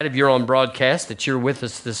If you're on broadcast, that you're with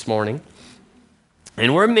us this morning.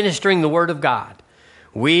 And we're ministering the Word of God.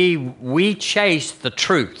 We chase the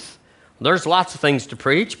truth. There's lots of things to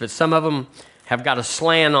preach, but some of them have got a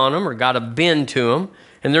slant on them or got a bend to them,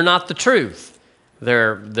 and they're not the truth.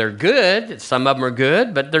 They're good. Some of them are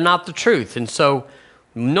good, but they're not the truth. And so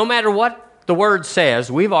no matter what the Word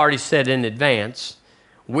says, we've already said in advance,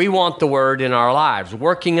 we want the Word in our lives,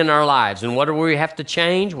 working in our lives. And whatever we have to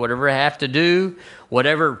change, whatever we have to do,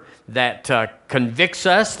 whatever that convicts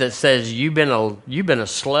us, that says you've been a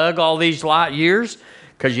slug all these years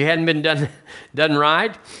because you hadn't been done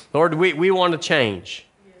right, Lord, we want to change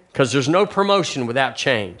because there's no promotion without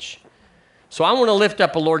change. So I want to lift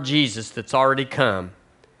up a Lord Jesus that's already come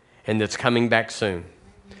and that's coming back soon.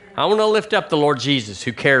 I want to lift up the Lord Jesus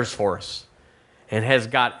who cares for us and has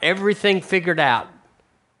got everything figured out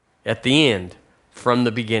at the end from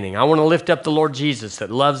the beginning. I want to lift up the Lord Jesus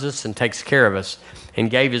that loves us and takes care of us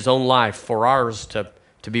and gave his own life for ours to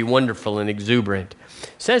be wonderful and exuberant.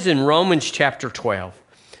 It says in Romans chapter 12,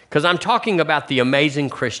 because I'm talking about the amazing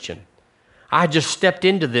Christian. I just stepped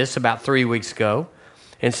into this about 3 weeks ago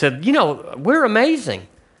and said, we're amazing.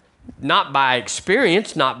 Not by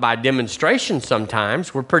experience, not by demonstration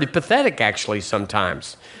sometimes. We're pretty pathetic actually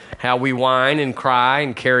sometimes. How we whine and cry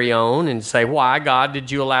and carry on and say, why, God,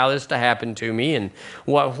 did you allow this to happen to me? And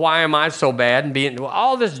why am I so bad? And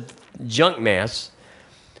all this junk mess.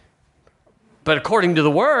 But according to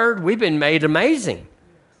the Word, we've been made amazing.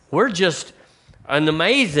 We're just an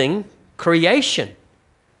amazing creation.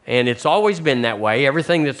 And it's always been that way.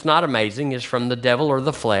 Everything that's not amazing is from the devil or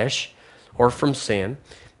the flesh or from sin.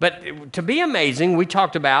 But to be amazing, we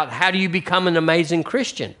talked about how do you become an amazing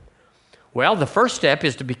Christian? Well, the first step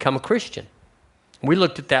is to become a Christian. We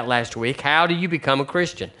looked at that last week. How do you become a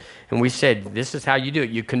Christian? And we said, this is how you do it.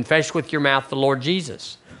 You confess with your mouth the Lord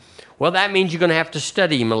Jesus. Well, that means you're going to have to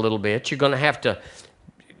study him a little bit. You're going to have to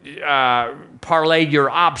parlay your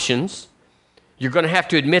options. You're going to have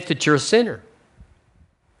to admit that you're a sinner.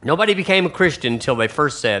 Nobody became a Christian until they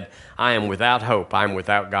first said, I am without hope. I am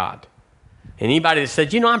without God. Anybody that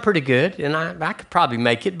said, I'm pretty good, and I could probably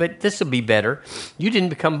make it, but this will be better, you didn't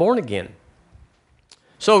become born again.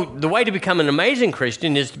 So the way to become an amazing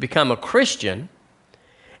Christian is to become a Christian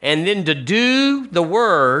and then to do the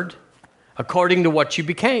Word according to what you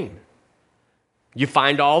became. You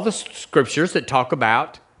find all the scriptures that talk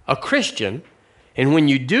about a Christian, and when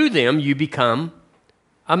you do them, you become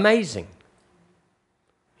amazing.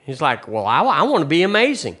 He's like, well, I want to be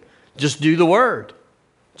amazing. Just do the Word.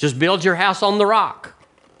 Just build your house on the rock,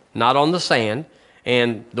 not on the sand.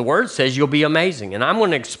 And the Word says you'll be amazing. And I'm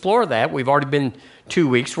going to explore that. We've already been 2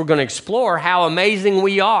 weeks. We're going to explore how amazing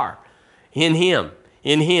we are in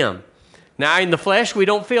Him. Now, in the flesh, we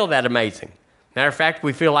don't feel that amazing. Matter of fact,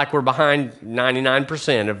 we feel like we're behind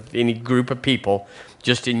 99% of any group of people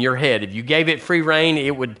just in your head. If you gave it free rein,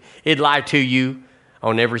 it'd lie to you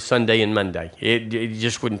on every Sunday and Monday. It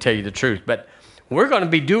just wouldn't tell you the truth. But we're going to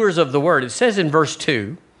be doers of the Word. It says in verse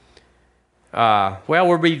 2,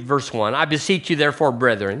 we'll read verse 1. I beseech you, therefore,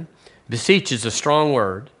 brethren, beseech is a strong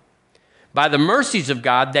word, by the mercies of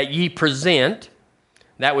God that ye present,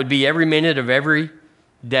 that would be every minute of every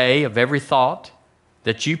day, of every thought,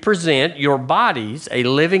 that you present your bodies a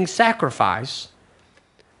living sacrifice.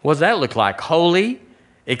 What does that look like? Holy,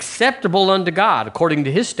 acceptable unto God, according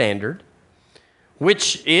to His standard,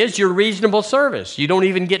 which is your reasonable service. You don't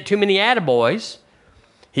even get too many attaboys.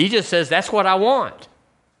 He just says, that's what I want.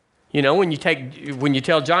 When you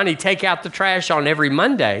tell Johnny, take out the trash on every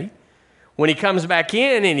Monday, when he comes back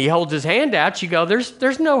in and he holds his hand out, you go,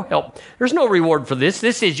 there's no help. There's no reward for this.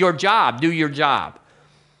 This is your job. Do your job.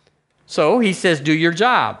 So he says, do your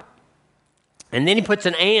job. And then he puts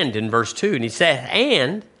an and in verse 2, and he says,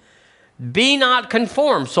 and be not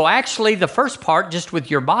conformed. So actually the first part, just with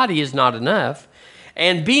your body, is not enough.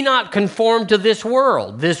 And be not conformed to this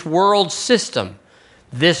world system,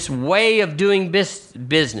 this way of doing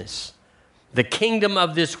business, the kingdom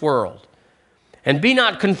of this world. And be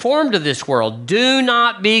not conformed to this world. Do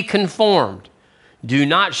not be conformed. Do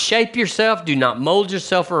not shape yourself. Do not mold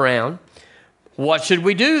yourself around. What should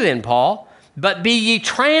we do then, Paul? But be ye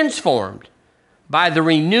transformed by the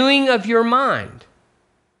renewing of your mind.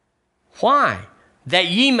 Why? That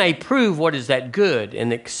ye may prove what is that good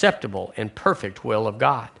and acceptable and perfect will of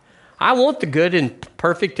God. I want the good and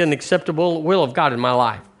perfect and acceptable will of God in my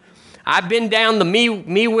life. I've been down the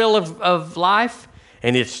me will of life,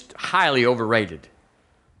 and it's highly overrated.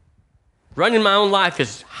 Running my own life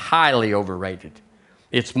is highly overrated.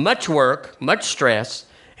 It's much work, much stress,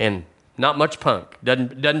 and not much punk.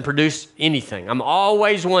 Doesn't produce anything. I'm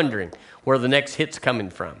always wondering where the next hit's coming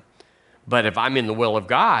from. But if I'm in the will of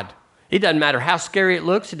God, it doesn't matter how scary it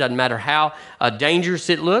looks. It doesn't matter how dangerous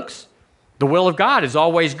it looks. The will of God is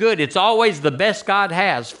always good. It's always the best God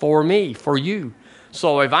has for me, for you.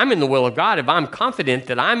 So if I'm in the will of God, if I'm confident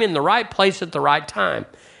that I'm in the right place at the right time,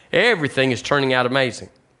 everything is turning out amazing.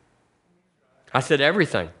 I said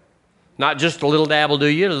everything. Not just a little dabble do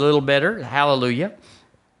you, a little better. Hallelujah.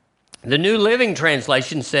 The New Living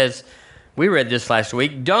Translation says, we read this last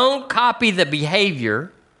week, don't copy the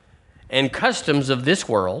behavior and customs of this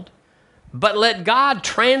world, but let God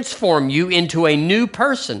transform you into a new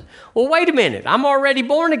person. Well, wait a minute. I'm already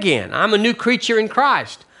born again. I'm a new creature in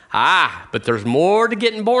Christ. But there's more to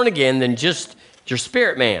getting born again than just your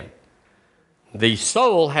spirit man. The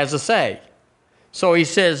soul has a say. So he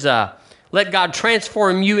says, let God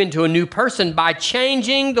transform you into a new person by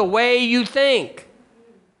changing the way you think.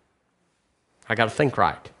 I got to think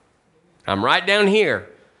right. I'm right down here,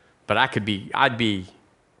 but I'd be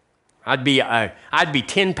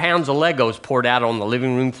 10 pounds of Legos poured out on the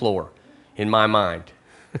living room floor in my mind.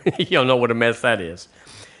 You don't know what a mess that is.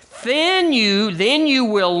 Then you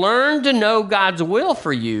will learn to know God's will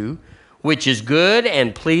for you, which is good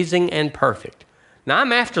and pleasing and perfect. Now,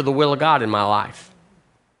 I'm after the will of God in my life.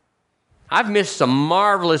 I've missed some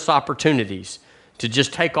marvelous opportunities to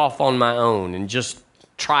just take off on my own and just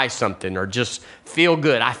try something or just feel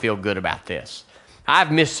good. I feel good about this.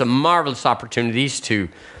 I've missed some marvelous opportunities to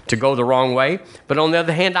go the wrong way. But on the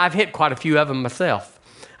other hand, I've hit quite a few of them myself.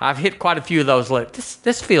 I've hit quite a few of those. Like,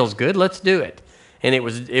 this feels good. Let's do it. And it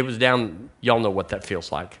was down. Y'all know what that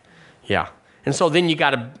feels like. Yeah. And so then you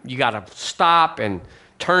gotta stop and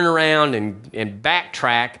turn around and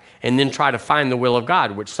backtrack and then try to find the will of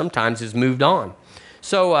God, which sometimes is moved on.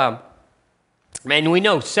 So, man, we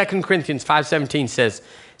know 2 Corinthians 5:17 says,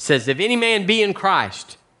 if any man be in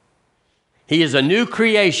Christ, he is a new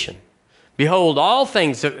creation. Behold, old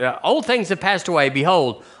things have passed away.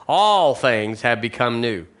 Behold, all things have become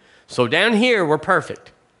new. So down here, we're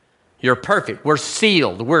perfect. You're perfect. We're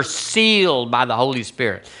sealed. We're sealed by the Holy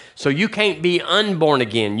Spirit. So you can't be unborn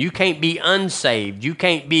again. You can't be unsaved. You're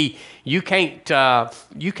going to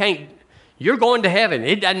heaven.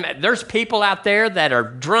 It doesn't matter. There's people out there that are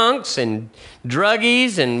drunks and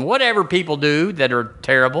druggies and whatever people do that are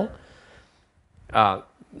terrible.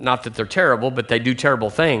 Not that they're terrible, but they do terrible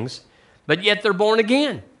things. But yet they're born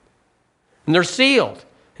again. And they're sealed.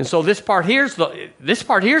 And so this part here's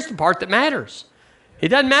the part that matters. It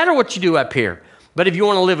doesn't matter what you do up here. But if you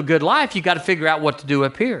want to live a good life, you got to figure out what to do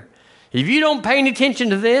up here. If you don't pay any attention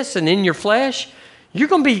to this and in your flesh, you're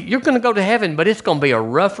going to go to heaven, but it's going to be a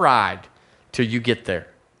rough ride till you get there.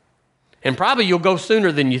 And probably you'll go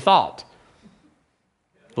sooner than you thought,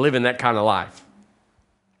 living that kind of life.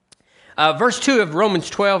 Verse 2 of Romans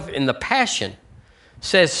 12 in the Passion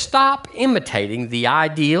says, stop imitating the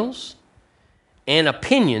ideals and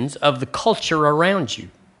opinions of the culture around you.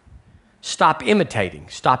 Stop imitating.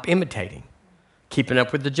 Keeping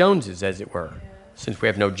up with the Joneses, as it were. Since we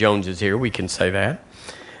have no Joneses here, we can say that.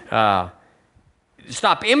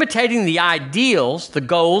 Stop imitating the ideals, the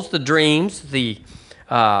goals, the dreams, the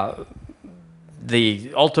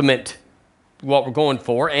ultimate, what we're going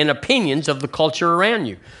for, and opinions of the culture around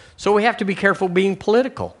you. So we have to be careful being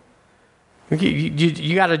political.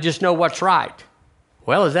 You got to just know what's right.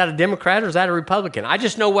 Well, is that a Democrat or is that a Republican? I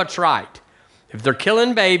just know what's right. If they're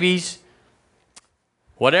killing babies,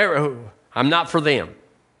 whatever, I'm not for them.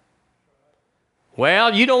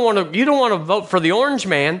 Well, you don't want to vote for the orange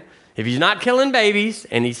man. If he's not killing babies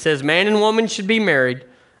and he says man and woman should be married,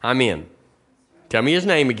 I'm in. Tell me his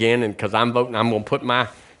name again, and because I'm voting, I'm going to put my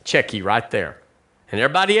checky right there. And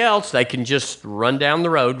everybody else, they can just run down the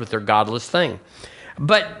road with their godless thing.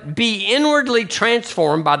 But be inwardly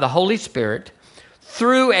transformed by the Holy Spirit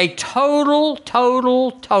through a total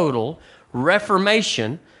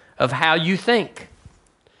reformation of how you think.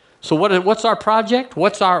 So what's our project?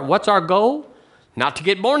 What's our goal? Not to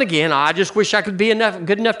get born again. I just wish I could be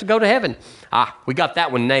good enough to go to heaven. We got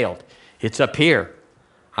that one nailed. It's up here.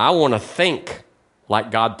 I want to think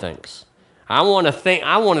like God thinks. I want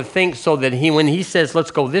to think so that when he says,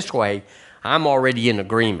 let's go this way, I'm already in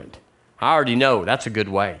agreement. I already know that's a good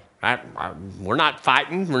way. We're not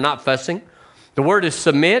fighting. We're not fussing. The word is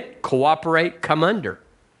submit, cooperate, come under.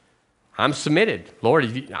 I'm submitted.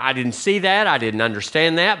 Lord, I didn't see that. I didn't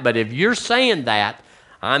understand that. But if you're saying that,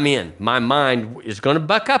 I'm in. My mind is going to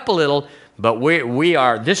buck up a little, but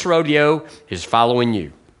this rodeo is following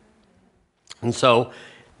you. And so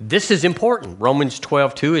this is important. Romans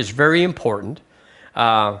 12:2 is very important.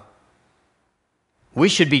 We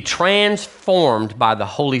should be transformed by the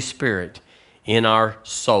Holy Spirit in our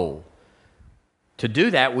soul. To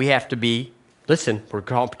do that, we have to be Listen, we're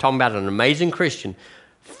talking about an amazing Christian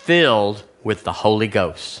filled with the Holy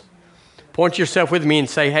Ghost. Point yourself with me and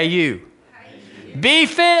say, hey, you. Be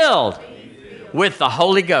filled with the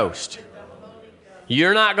Holy Ghost.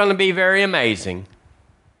 You're not going to be very amazing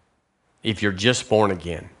if you're just born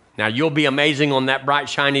again. Now, you'll be amazing on that bright,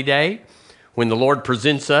 shiny day when the Lord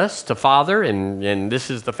presents us to Father, and this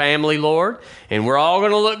is the family, Lord, and we're all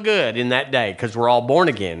going to look good in that day because we're all born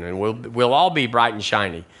again, and we'll all be bright and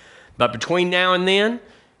shiny. But between now and then,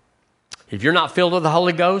 if you're not filled with the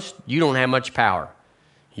Holy Ghost, you don't have much power.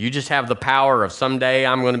 You just have the power of someday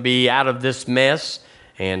I'm going to be out of this mess,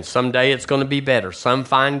 and someday it's going to be better, some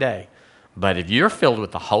fine day. But if you're filled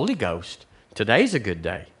with the Holy Ghost, today's a good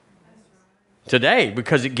day. Today,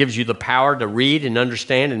 because it gives you the power to read and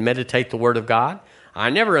understand and meditate the Word of God. I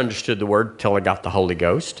never understood the Word until I got the Holy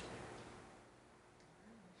Ghost.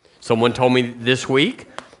 Someone told me this week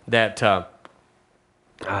that, that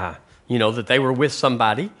they were with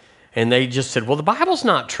somebody, and they just said, well, the Bible's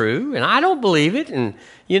not true, and I don't believe it, and,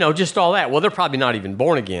 just all that. Well, they're probably not even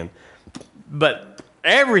born again. But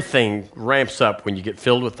everything ramps up when you get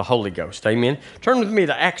filled with the Holy Ghost. Amen. Turn with me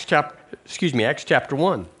to Acts chapter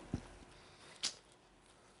 1.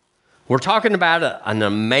 We're talking about an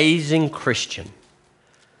amazing Christian.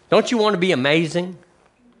 Don't you want to be amazing?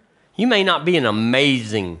 You may not be an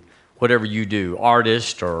amazing whatever you do,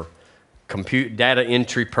 artist or data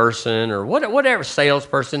entry person or whatever,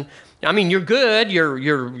 salesperson. I mean, you're good.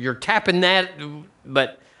 You're tapping that,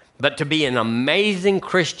 but to be an amazing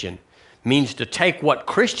Christian means to take what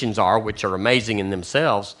Christians are, which are amazing in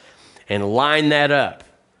themselves, and line that up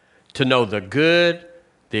to know the good,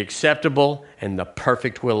 the acceptable, and the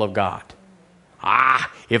perfect will of God.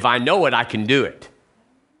 If I know it, I can do it.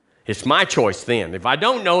 It's my choice then. If I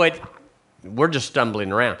don't know it, we're just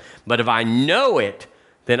stumbling around. But if I know it,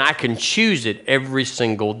 then I can choose it every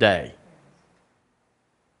single day.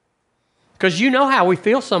 Because you know how we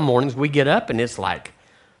feel some mornings. We get up and it's like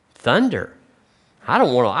thunder. I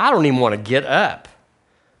don't even want to get up.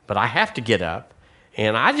 But I have to get up.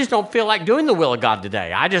 And I just don't feel like doing the will of God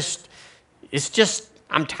today. I'm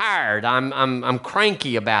tired. I'm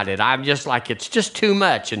cranky about it. I'm just like, it's just too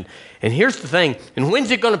much. And here's the thing. And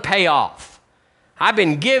when's it going to pay off? I've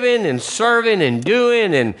been giving and serving and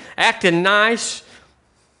doing and acting nice.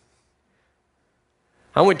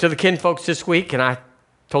 I went to the kinfolks this week, and I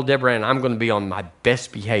told Deborah, and I'm going to be on my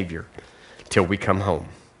best behavior till we come home.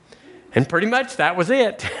 And pretty much that was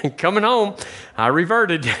it. Coming home, I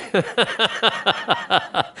reverted.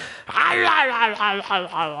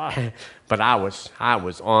 But I was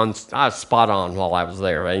spot on while I was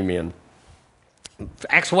there. Amen.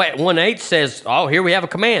 Acts 1:8 says, here we have a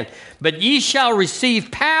command. But ye shall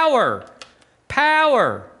receive power.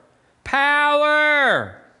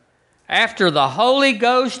 After the Holy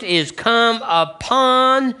Ghost is come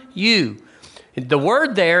upon you. The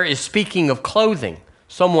word there is speaking of clothing.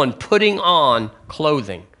 Someone putting on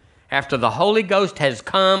clothing. After the Holy Ghost has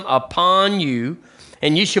come upon you,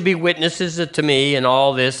 and you shall be witnesses to me and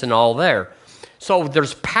all this and all there. So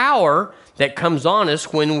there's power that comes on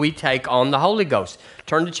us when we take on the Holy Ghost.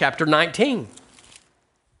 Turn to chapter 19.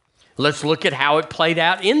 Let's look at how it played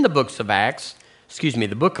out in the book of Acts,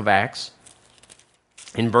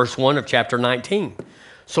 in verse 1 of chapter 19.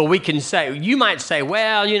 So we can say, you might say,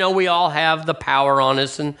 well, we all have the power on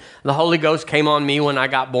us, and the Holy Ghost came on me when I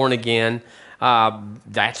got born again.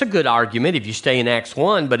 That's a good argument if you stay in Acts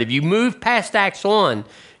 1, but if you move past Acts 1,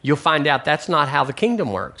 you'll find out that's not how the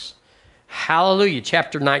kingdom works. Hallelujah,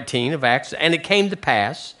 chapter 19 of Acts. And it came to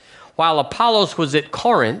pass, while Apollos was at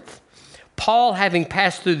Corinth, Paul, having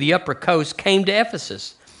passed through the upper coast, came to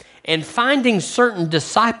Ephesus, and finding certain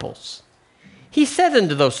disciples, he said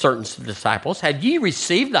unto those certain disciples, have ye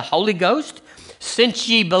received the Holy Ghost since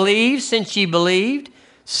ye believed, since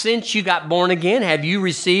you got born again? Have you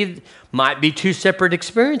received? Might be two separate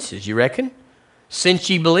experiences, you reckon? Since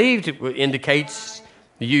ye believed indicates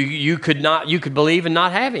you could believe and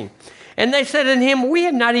not having. And they said unto him, we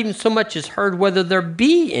have not even so much as heard whether there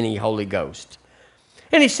be any Holy Ghost.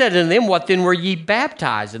 And he said unto them, what then were ye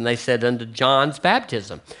baptized? And they said, unto John's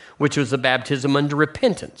baptism, which was the baptism unto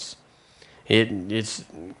repentance. It's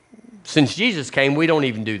since Jesus came, we don't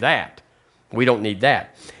even do that. We don't need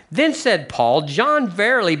that. Then said Paul, John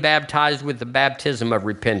verily baptized with the baptism of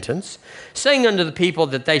repentance, saying unto the people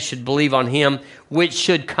that they should believe on him which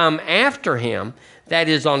should come after him, that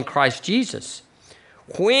is, on Christ Jesus.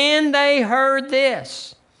 When they heard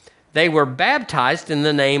this, they were baptized in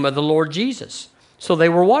the name of the Lord Jesus. So they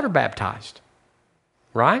were water baptized,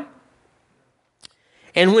 right?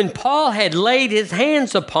 And when Paul had laid his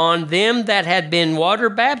hands upon them that had been water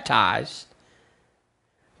baptized,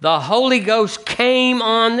 The Holy Ghost came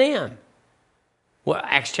on them. Well,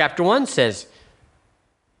 Acts chapter 1 says,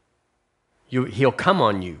 He'll come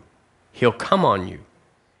on you. He'll come on you.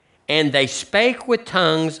 And they spake with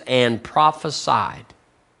tongues and prophesied.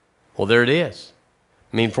 Well, there it is.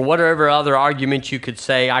 I mean, for whatever other argument you could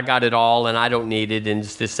say, I got it all and I don't need it and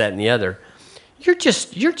it's this, that, and the other. You're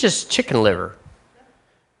just chicken liver.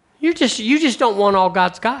 You just don't want all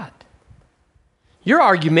God's got. You're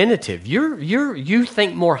argumentative. You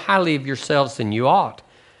think more highly of yourselves than you ought.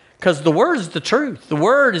 Because the Word is the truth. The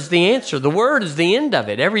Word is the answer. The Word is the end of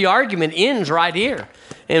it. Every argument ends right here.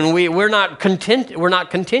 And we're not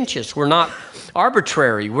contentious. We're not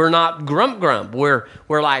arbitrary. We're not grump. We're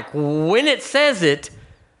like, when it says it,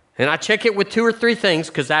 and I check it with 2 or 3 things,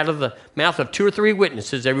 because out of the mouth of 2 or 3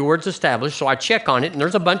 witnesses, every word's established. So I check on it, and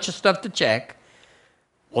there's a bunch of stuff to check.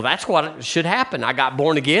 Well, that's what should happen. I got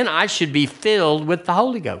born again. I should be filled with the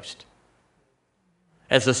Holy Ghost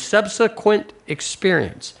as a subsequent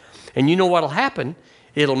experience. And you know what will happen?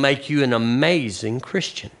 It'll make you an amazing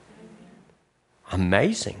Christian.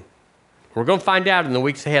 Amazing. We're going to find out in the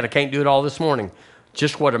weeks ahead. I can't do it all this morning,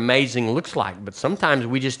 just what amazing looks like. But sometimes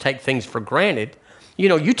we just take things for granted. You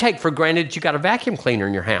know, you take for granted that you got a vacuum cleaner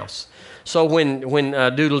in your house. So when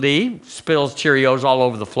Doodle Dee spills Cheerios all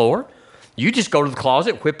over the floor, you just go to the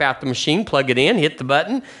closet, whip out the machine, plug it in, hit the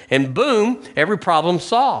button, and boom, every problem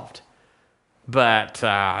solved. But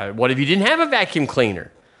what if you didn't have a vacuum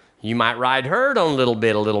cleaner? You might ride herd on a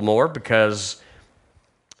little more, because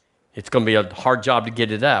it's going to be a hard job to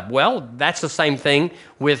get it up. Well, that's the same thing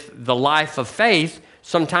with the life of faith.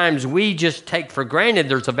 Sometimes we just take for granted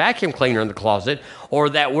there's a vacuum cleaner in the closet, or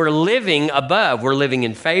that we're living above. We're living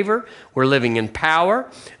in favor. We're living in power.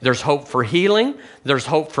 There's hope for healing. There's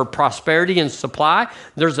hope for prosperity and supply.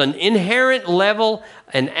 There's an inherent level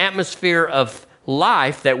and atmosphere of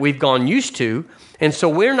life that we've gone used to. And so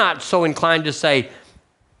we're not so inclined to say,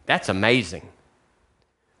 that's amazing.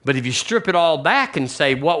 But if you strip it all back and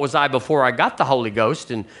say, what was I before I got the Holy Ghost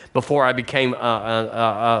and before I became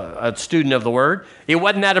a student of the Word? It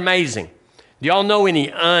wasn't that amazing. Do y'all know any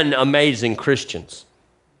unamazing Christians?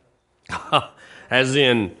 as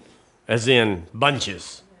in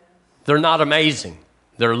bunches. They're not amazing.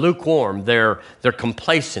 They're lukewarm. They're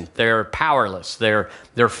complacent. They're powerless. They're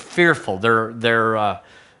fearful.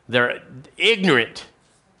 They're ignorant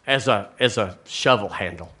as a shovel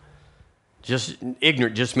handle. Just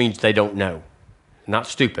ignorant just means they don't know. Not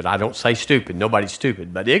stupid. I don't say stupid. Nobody's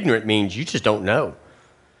stupid. But ignorant means you just don't know.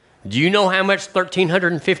 Do you know how much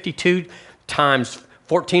 1,352 times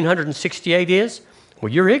 1,468 is?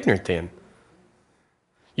 Well, you're ignorant then.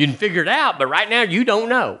 You can figure it out, but right now you don't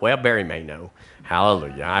know. Well, Barry may know.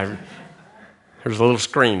 Hallelujah. There's a little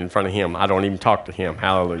screen in front of him. I don't even talk to him.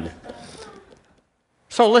 Hallelujah.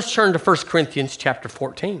 So let's turn to 1 Corinthians chapter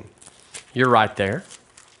 14. You're right there.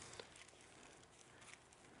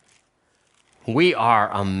 We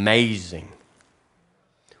are amazing.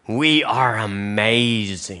 We are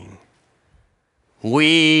amazing.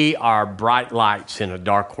 We are bright lights in a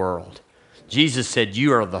dark world. Jesus said,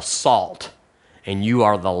 you are the salt and you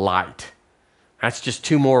are the light. That's just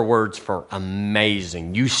 2 more words for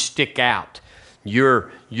amazing. You stick out.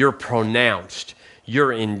 You're pronounced.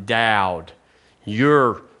 You're endowed.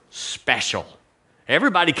 You're special.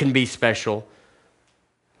 Everybody can be special.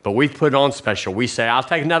 But we put on special. We say, I'll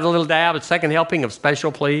take another little dab, a second helping of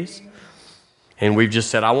special, please. And we've just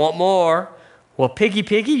said, I want more. Well, Piggy,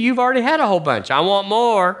 you've already had a whole bunch. I want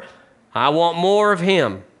more. I want more of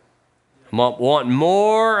him. I want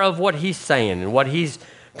more of what he's saying and what he's,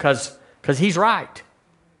 because he's right.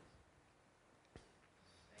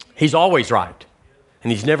 He's always right.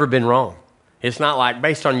 And he's never been wrong. It's not like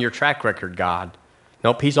based on your track record, God.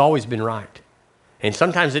 Nope, he's always been right. And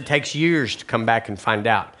sometimes it takes years to come back and find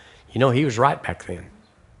out. You know, he was right back then.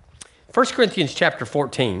 1 Corinthians chapter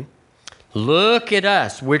 14. Look at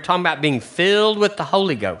us. We're talking about being filled with the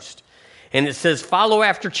Holy Ghost. And it says, follow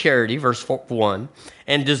after charity, verse 1,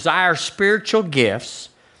 and desire spiritual gifts,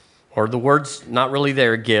 or the word's not really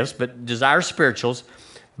there, gifts, but desire spirituals,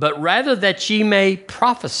 but rather that ye may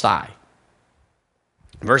prophesy.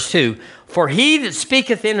 Verse 2, for he that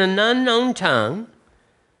speaketh in an unknown tongue,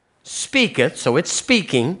 speaketh, so it's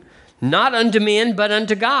speaking, not unto men, but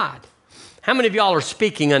unto God. How many of y'all are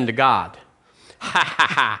speaking unto God?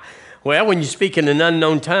 Well, when you speak in an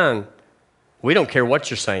unknown tongue, we don't care what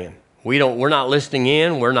you're saying. We're not listening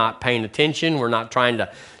in. We're not paying attention. We're not trying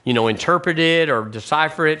to, interpret it or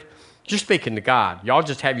decipher it. You're speaking to God. Y'all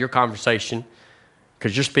just have your conversation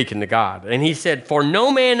because you're speaking to God. And he said, for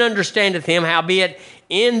no man understandeth him, howbeit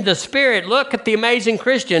in the Spirit. Look at the amazing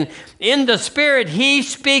Christian. In the Spirit he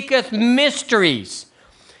speaketh mysteries.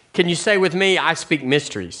 Can you say with me, I speak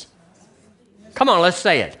mysteries? Come on, let's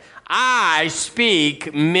say it. I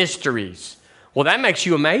speak mysteries. Well, that makes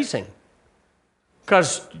you amazing.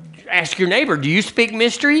 Because ask your neighbor, do you speak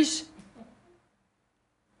mysteries?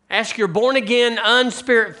 Ask your born-again,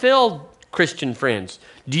 unspirit-filled Christian friends,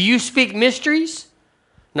 do you speak mysteries?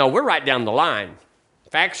 No, we're right down the line.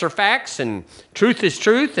 Facts are facts, and truth is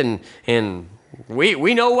truth, and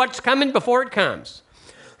we know what's coming before it comes.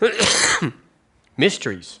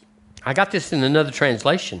 Mysteries. I got this in another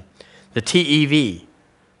translation, the TEV.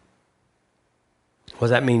 What does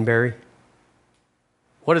that mean, Barry?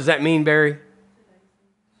 What does that mean, Barry?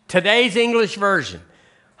 Today's English version.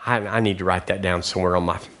 I need to write that down somewhere on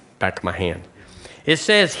my back of my hand. It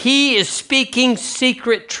says, he is speaking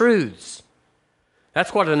secret truths.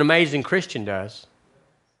 That's what an amazing Christian does.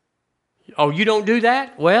 Oh, you don't do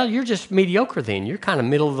that? Well, you're just mediocre then. You're kind of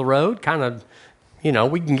middle of the road, kind of,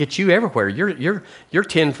 we can get you everywhere. You're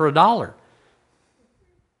 10 for $1.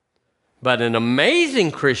 But an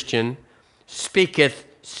amazing Christian speaketh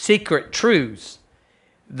secret truths.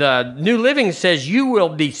 The New Living says you will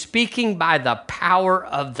be speaking by the power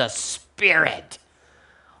of the Spirit.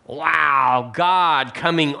 Wow, God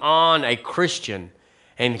coming on a Christian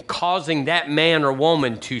and causing that man or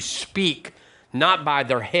woman to speak not by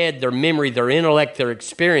their head, their memory, their intellect, their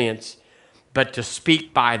experience, but to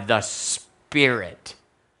speak by the Spirit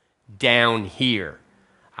down here.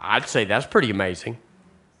 I'd say that's pretty amazing.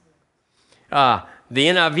 The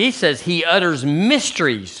NIV says he utters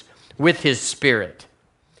mysteries with his Spirit.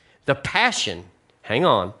 The Passion, hang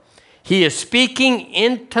on, he is speaking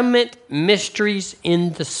intimate mysteries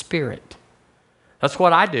in the Spirit. That's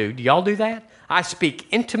what I do. Do y'all do that? I speak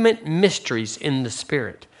intimate mysteries in the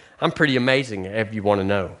Spirit. I'm pretty amazing if you want to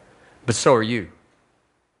know. But so are you.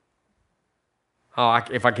 Oh,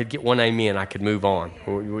 if I could get one amen, I could move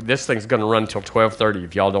on. This thing's going to run until 12:30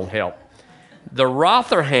 if y'all don't help. The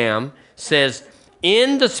Rotherham says,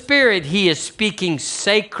 in the Spirit, he is speaking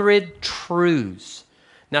sacred truths.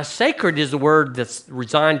 Now, sacred is the word that's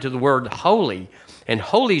resigned to the word holy, and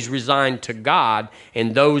holy is resigned to God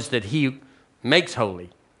and those that he makes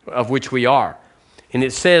holy, of which we are. And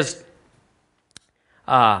it says,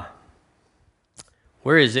 where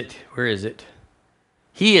is it?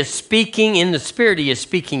 He is speaking in the Spirit, he is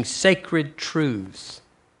speaking sacred truths.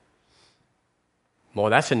 Boy,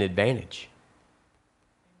 that's an advantage.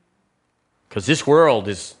 Because this world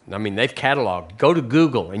is, they've cataloged. Go to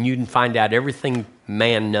Google and you can find out everything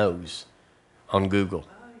man knows on Google.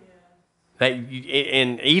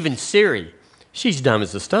 And even Siri, she's dumb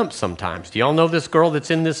as a stump sometimes. Do y'all know this girl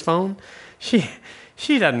that's in this phone? She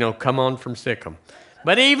doesn't know come on from Sikkim.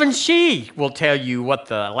 But even she will tell you what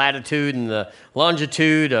the latitude and the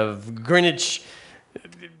longitude of Greenwich,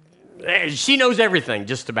 she knows everything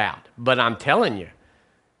just about. But I'm telling you,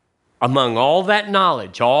 among all that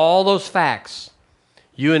knowledge, all those facts,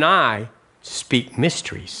 you and I speak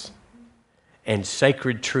mysteries and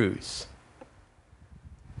sacred truths.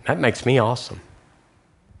 That makes me awesome.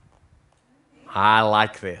 I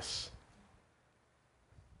like this.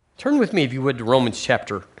 Turn with me, if you would, to Romans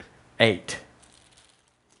chapter 8.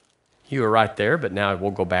 You were right there, but now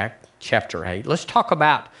we'll go back. Chapter 8. Let's talk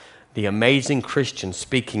about the amazing Christian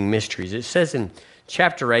speaking mysteries. It says in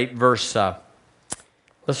chapter 8, verse...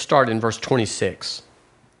 let's start in verse 26.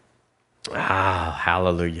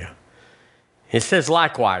 Hallelujah. It says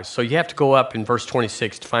likewise. So you have to go up in verse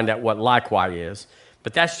 26 to find out what likewise is.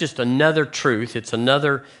 But that's just another truth. It's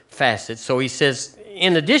another facet. So he says,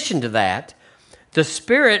 in addition to that, the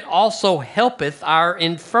Spirit also helpeth our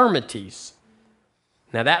infirmities.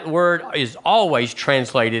 Now that word is always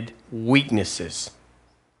translated weaknesses.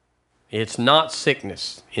 It's not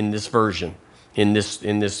sickness in this version, in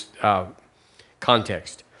this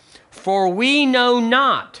context. For we know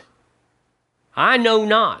not. I know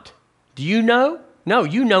not. Do you know? No,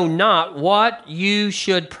 you know not what you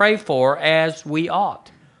should pray for as we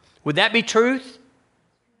ought. Would that be truth?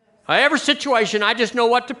 Every situation, I just know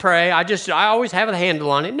what to pray. I always have a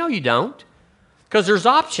handle on it. No, you don't. Because there's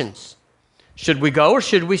options. Should we go or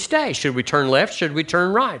should we stay? Should we turn left? Should we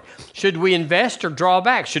turn right? Should we invest or draw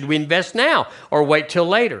back? Should we invest now or wait till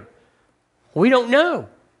later? We don't know.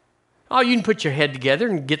 Oh, you can put your head together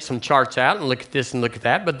and get some charts out and look at this and look at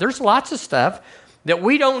that, but there's lots of stuff that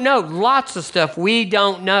we don't know. Lots of stuff we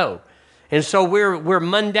don't know. And so we're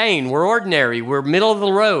mundane, we're ordinary, we're middle of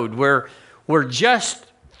the road, we're just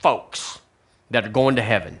folks that are going to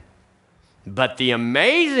heaven. But the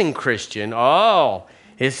amazing Christian,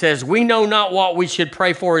 it says, we know not what we should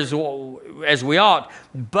pray for as we ought,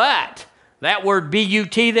 but, that word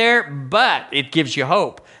B-U-T there, but, it gives you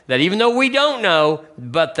hope. That even though we don't know,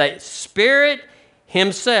 but the Spirit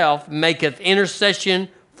himself maketh intercession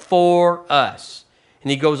for us. And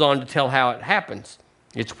he goes on to tell how it happens.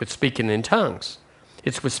 It's with speaking in tongues.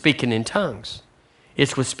 It's with speaking in tongues.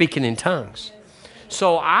 It's with speaking in tongues.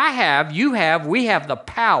 So we have the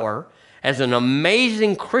power as an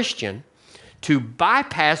amazing Christian to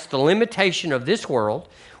bypass the limitation of this world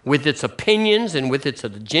with its opinions and with its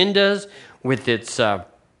agendas, with its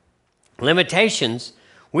limitations.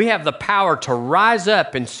 We have the power to rise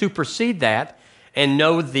up and supersede that and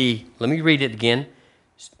know let me read it again,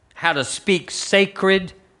 how to speak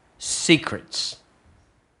sacred secrets.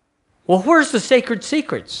 Well, where's the sacred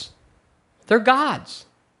secrets? They're God's.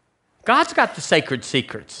 God's got the sacred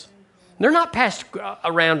secrets. They're not passed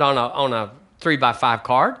around on a 3x5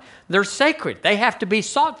 card. They're sacred. They have to be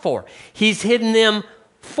sought for. He's hidden them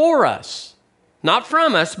for us. Not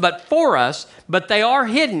from us, but for us. But they are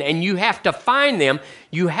hidden, and you have to find them.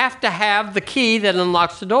 You have to have the key that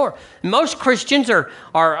unlocks the door. Most Christians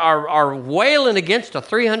are wailing against a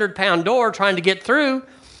 300-pound door trying to get through.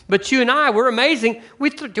 But you and I, we're amazing. We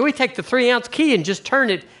take the 3-ounce key and just turn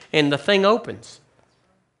it, and the thing opens.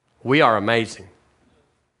 We are amazing.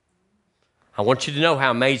 I want you to know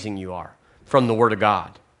how amazing you are from the Word of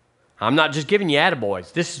God. I'm not just giving you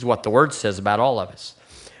attaboys. This is what the Word says about all of us.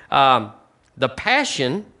 The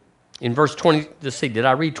passion in verse 20, let's see, did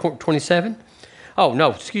I read 27? Oh,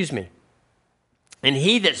 no, excuse me. And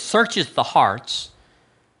he that searcheth the hearts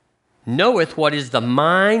knoweth what is the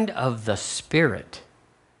mind of the Spirit.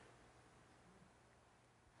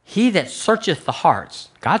 He that searcheth the hearts,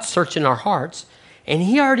 God's searching our hearts, and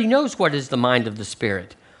he already knows what is the mind of the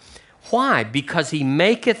Spirit. Why? Because he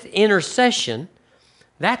maketh intercession.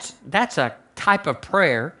 That's a type of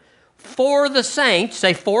prayer for the saints.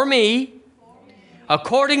 Say, for me,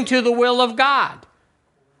 according to the will of God.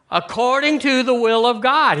 According to the will of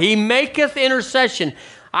God. He maketh intercession.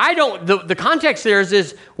 The context there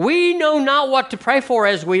is we know not what to pray for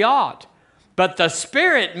as we ought, but the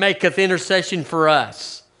Spirit maketh intercession for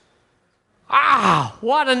us. Ah,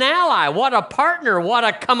 what an ally, what a partner, what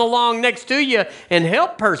a come along next to you and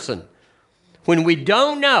help person. When we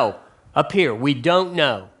don't know, up here, we don't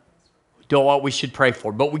know what we should pray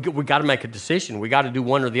for, but we got to make a decision. We got to do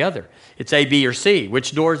one or the other. It's A, B, or C.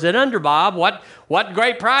 Which door is it under, Bob? What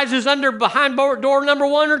great prize is behind door number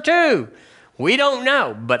 1 or 2? We don't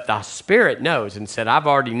know, but the Spirit knows and said, I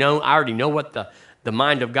already know what the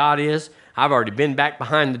mind of God is. I've already been back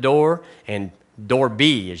behind the door, and door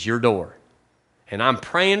B is your door. And I'm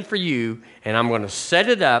praying for you, and I'm going to set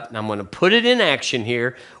it up, and I'm going to put it in action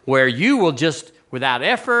here where you will just, without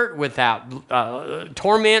effort, without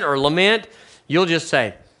torment or lament, you'll just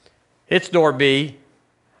say, it's door B.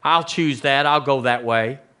 I'll choose that. I'll go that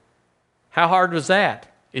way. How hard was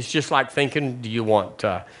that? It's just like thinking, do you want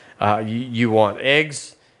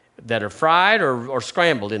eggs that are fried or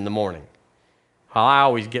scrambled in the morning? Well, I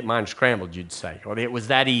always get mine scrambled, you'd say. Well, it was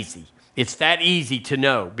that easy. It's that easy to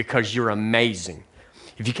know because you're amazing.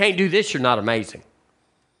 If you can't do this, you're not amazing.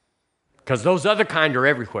 Because those other kind are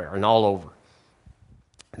everywhere and all over.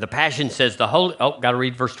 The Passion says got to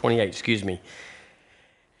read verse 28, excuse me.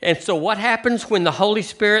 And so what happens when the Holy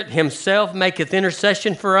Spirit himself maketh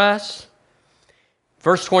intercession for us?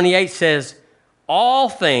 Verse 28 says, all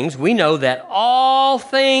things, we know that all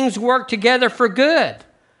things work together for good.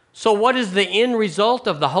 So what is the end result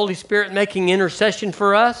of the Holy Spirit making intercession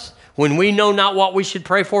for us? When we know not what we should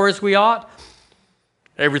pray for as we ought,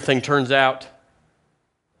 everything turns out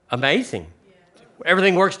amazing.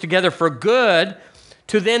 Everything works together for good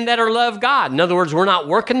to them that are love God. In other words, we're not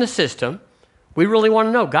working the system. We really want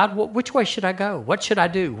to know, God, which way should I go? What should I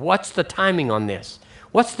do? What's the timing on this?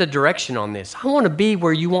 What's the direction on this? I want to be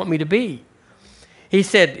where you want me to be. He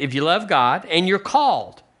said, if you love God and you're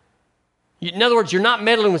called. In other words, you're not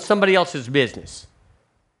meddling with somebody else's business.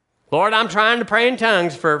 Lord, I'm trying to pray in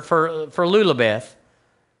tongues for Lulabeth.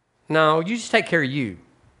 No, you just take care of you.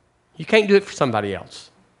 You can't do it for somebody else.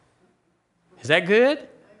 Is that good?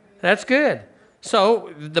 That's good.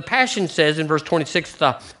 So the Passion says in verse 26,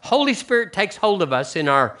 the Holy Spirit takes hold of us in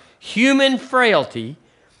our human frailty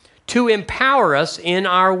to empower us in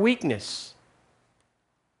our weakness.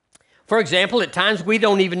 For example, at times we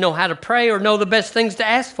don't even know how to pray or know the best things to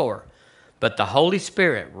ask for. But the Holy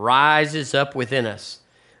Spirit rises up within us.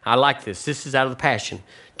 I like this. This is out of the Passion.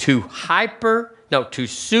 To super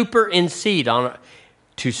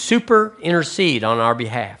intercede on our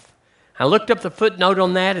behalf. I looked up the footnote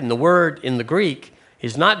on that, and the word in the Greek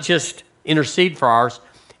is not just intercede for ours.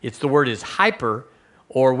 It's the word is hyper,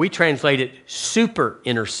 or we translate it super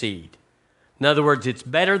intercede. In other words, it's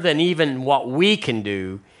better than even what we can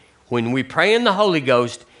do. When we pray in the Holy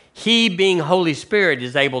Ghost, He, being Holy Spirit,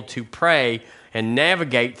 is able to pray and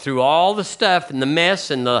navigate through all the stuff and the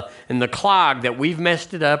mess and the clog that we've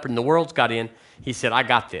messed it up and the world's got in. He said, I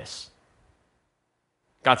got this.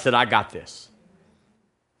 God said, I got this.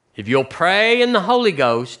 If you'll pray in the Holy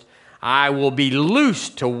Ghost, I will be loose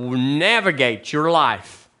to navigate your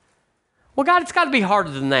life. Well, God, it's got to be harder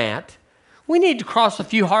than that. We need to cross a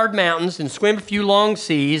few hard mountains and swim a few long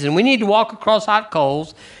seas, and we need to walk across hot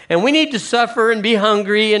coals, and we need to suffer and be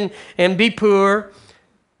hungry and be poor.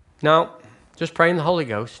 No, just pray in the Holy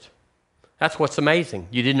Ghost. That's what's amazing.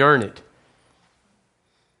 You didn't earn it.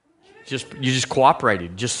 You just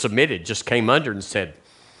cooperated, just submitted, just came under and said,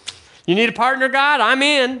 you need a partner, God? I'm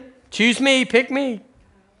in. Choose me, pick me.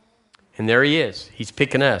 And there he is. He's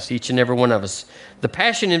picking us, each and every one of us. The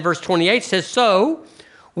Passion in verse 28 says, so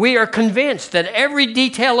we are convinced that every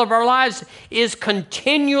detail of our lives is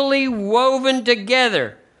continually woven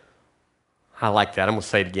together. I like that. I'm going to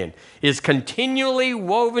say it again. Is continually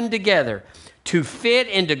woven together to fit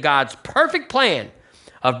into God's perfect plan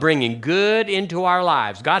of bringing good into our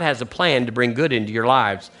lives. God has a plan to bring good into your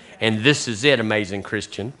lives. And this is it, amazing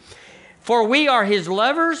Christian. For we are his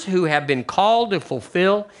lovers who have been called to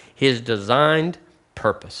fulfill his designed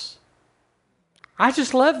purpose. I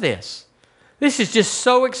just love this. This is just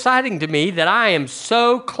so exciting to me that I am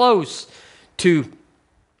so close to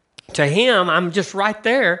him. I'm just right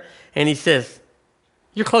there. And he says,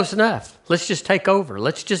 you're close enough. Let's just take over.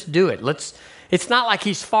 Let's just do it. It's not like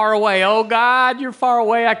he's far away. Oh, God, you're far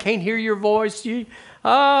away. I can't hear your voice.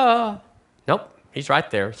 Nope. He's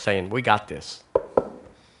right there saying, we got this.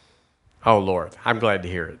 Oh, Lord, I'm glad to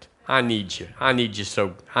hear it. I need you. I need you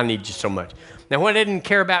so much. Now, when I didn't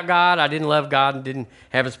care about God, I didn't love God and didn't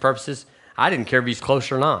have his purposes, I didn't care if he's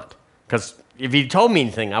close or not. Because if he told me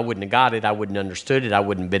anything, I wouldn't have got it. I wouldn't have understood it. I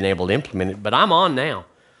wouldn't have been able to implement it. But I'm on now.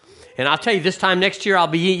 And I'll tell you, this time next year, I'll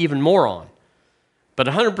be even more on. But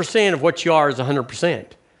 100% of what you are is 100%.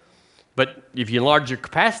 But if you enlarge your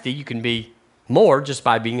capacity, you can be more just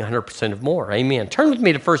by being 100% of more. Amen. Turn with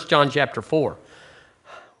me to 1 John chapter 4.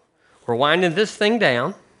 We're winding this thing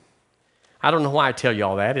down. I don't know why I tell you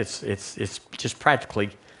all that. It's just practically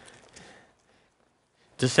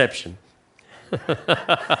deception.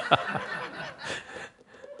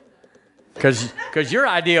 Because your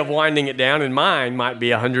idea of winding it down and mine might be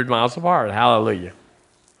 100 miles apart. Hallelujah.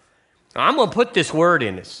 I'm going to put this word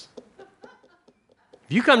in us.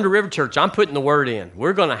 If you come to River Church, I'm putting the word in.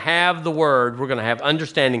 We're going to have the word. We're going to have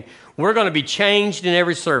understanding. We're going to be changed in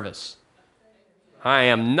every service. I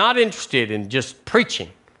am not interested in just preaching.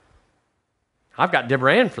 I've got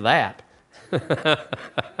Deborah Ann for that.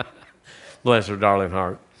 Bless her darling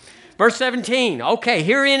heart. Verse 17. Okay,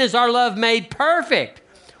 herein is our love made perfect.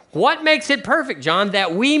 What makes it perfect, John?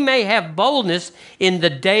 That we may have boldness in the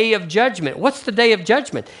day of judgment. What's the day of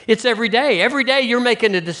judgment? It's every day. Every day you're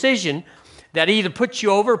making a decision that either puts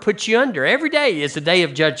you over or puts you under. Every day is a day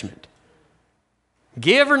of judgment.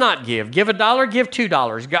 Give or not give. Give $1, give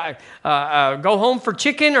 $2. Go home for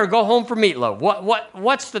chicken or go home for meatloaf.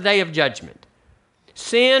 What's the day of judgment?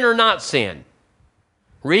 Sin or not sin?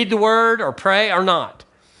 Read the word or pray or not?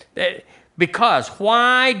 Because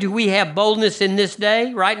why do we have boldness in this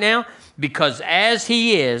day right now? Because as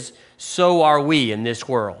he is, so are we in this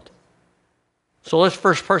world. So let's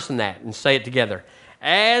first person that and say it together.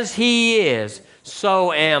 As he is,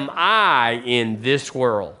 so am I in this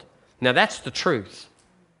world. Now that's the truth.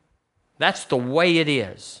 That's the way it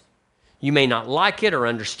is. You may not like it or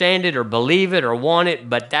understand it or believe it or want it,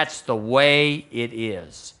 but that's the way it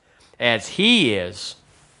is. As he is,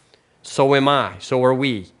 so am I, so are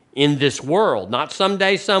we in this world. Not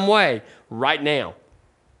someday, some way, right now.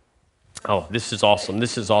 Oh, this is awesome.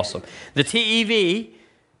 This is awesome. The TEV,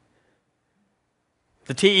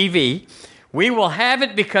 we will have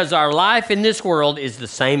it because our life in this world is the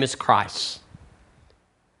same as Christ's.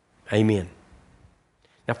 Amen.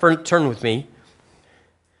 Now, turn with me.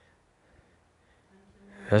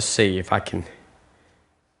 Let's see if I can.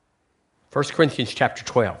 1 Corinthians chapter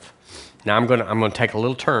 12. Now, I'm going to take a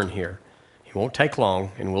little turn here. It won't take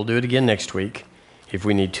long, and we'll do it again next week if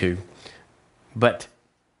we need to. But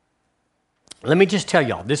let me just tell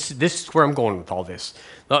y'all, this is where I'm going with all this.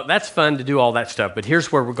 That's fun to do all that stuff, but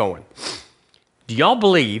here's where we're going. Do y'all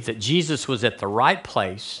believe that Jesus was at the right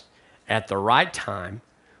place, at the right time,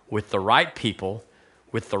 with the right people,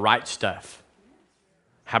 with the right stuff?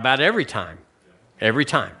 How about every time? Every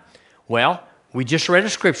time. Well, we just read a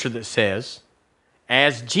scripture that says,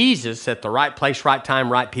 as Jesus at the right place, right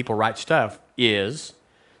time, right people, right stuff is,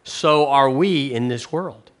 so are we in this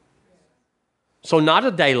world. So not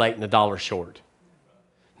a day late and $1 short.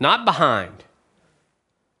 Not behind.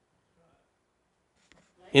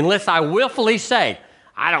 Unless I willfully say,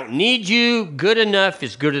 I don't need you. Good enough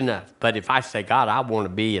is good enough. But if I say, God, I want to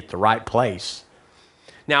be at the right place.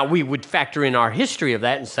 Now, we would factor in our history of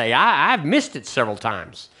that and say, I've missed it several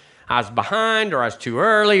times. I was behind, or I was too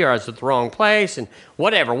early, or I was at the wrong place, and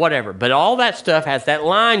whatever. But all that stuff has that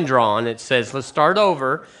line drawn. It says, let's start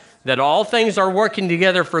over, that all things are working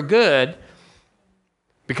together for good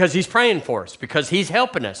because he's praying for us, because he's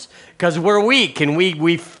helping us, because we're weak, and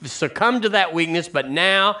we've succumbed to that weakness, but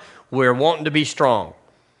now we're wanting to be strong.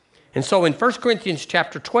 And so in 1 Corinthians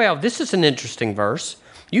chapter 12, this is an interesting verse.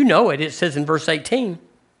 You know it. It says in verse 18,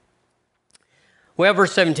 well,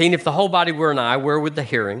 verse 17, if the whole body were an eye, where would the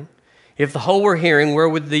hearing? If the whole were hearing, where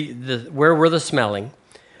were the smelling?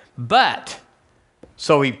 But,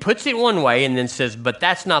 so he puts it one way and then says, but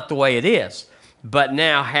that's not the way it is. But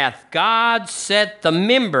now hath God set the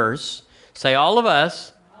members, say all of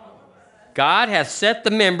us, God hath set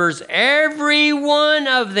the members, every one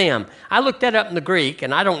of them. I looked that up in the Greek,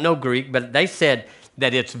 and I don't know Greek, but they said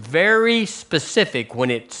that it's very specific when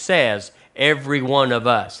it says every one of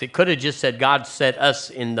us. It could have just said God set us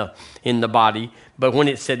in the body, but when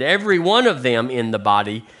it said every one of them in the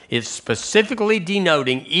body, it's specifically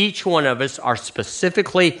denoting each one of us are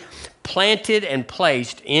specifically planted and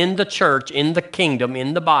placed in the church, in the kingdom,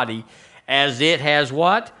 in the body, as it has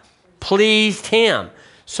what? Pleased him.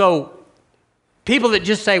 So people that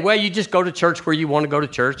just say, well, you just go to church where you want to go to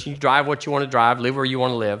church, you drive what you want to drive, live where you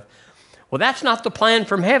want to live. Well, that's not the plan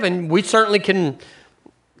from heaven. We certainly can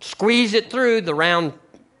squeeze it through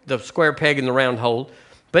the square peg in the round hole,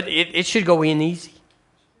 but it should go in easy.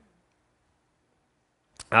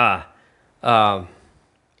 The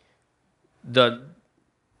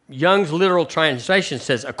Young's literal translation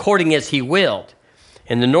says, according as he willed.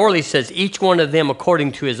 And the Norley says, each one of them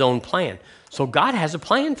according to his own plan. So God has a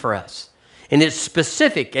plan for us. And it's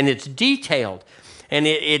specific and it's detailed. And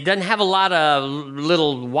it doesn't have a lot of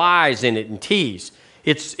little Y's in it and T's.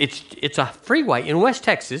 It's a freeway in West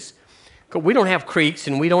Texas. We don't have creeks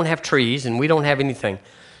and we don't have trees and we don't have anything.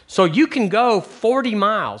 So you can go 40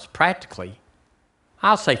 miles practically.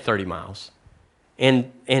 I'll say 30 miles.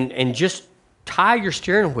 And just tie your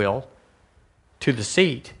steering wheel to the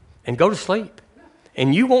seat and go to sleep.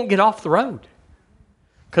 And you won't get off the road.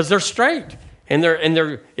 Because they're straight. And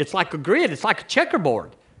they're it's like a grid, it's like a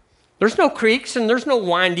checkerboard. There's no creeks and there's no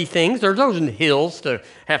windy things. There's no hills to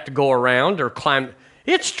have to go around or climb.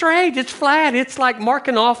 It's straight, it's flat, it's like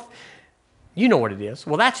marking off. You know what it is.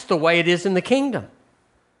 Well, that's the way it is in the kingdom.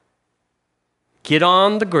 Get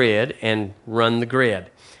on the grid and run the grid.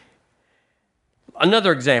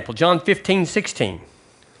 Another example, John 15:16.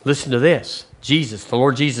 Listen to this. The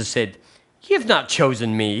Lord Jesus said, "You have not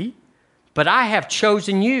chosen me, but I have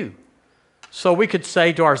chosen you." So we could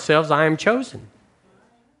say to ourselves, I am chosen.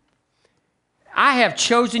 I have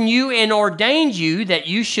chosen you and ordained you that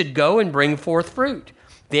you should go and bring forth fruit.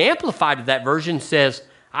 The Amplified of that version says,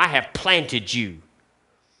 I have planted you.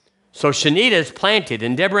 So Shanita is planted,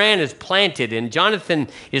 and Deborah Ann is planted, and Jonathan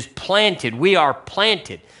is planted. We are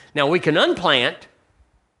planted. Now we can unplant,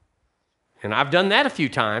 and I've done that a few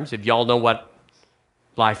times, if y'all know what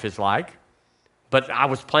life is like. But I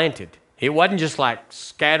was planted. It wasn't just like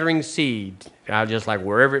scattering seed. I was just like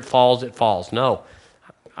wherever it falls, it falls. No,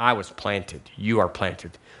 I was planted. You are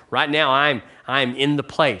planted. Right now, I'm in the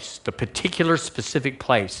place, the particular specific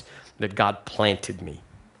place that God planted me.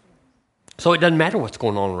 So it doesn't matter what's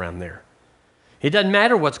going on around there. It doesn't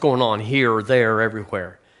matter what's going on here or there or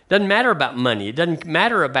everywhere. It doesn't matter about money. It doesn't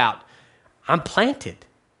matter about, I'm planted.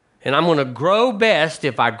 And I'm going to grow best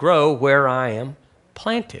if I grow where I am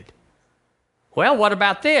planted. Well, what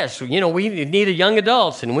about this? You know, we need a young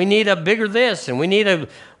adults, and we need a bigger this, and we need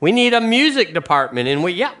a music department, and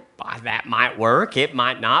that might work, it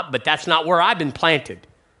might not, but that's not where I've been planted.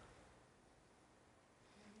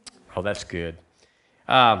 Oh, that's good.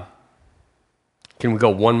 Can we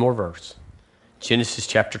go one more verse? Genesis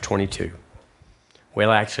chapter 22.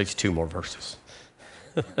 Well, actually, it's two more verses.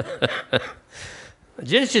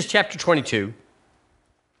 Genesis chapter 22.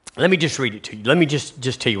 Let me just read it to you. Let me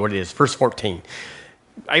just tell you what it is. Verse 14.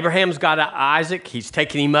 Abraham's got Isaac. He's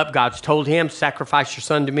taken him up. God's told him, sacrifice your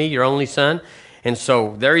son to me, your only son. And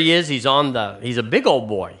so there he is. He's a big old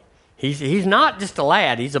boy. He's not just a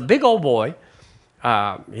lad. He's a big old boy.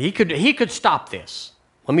 He could stop this.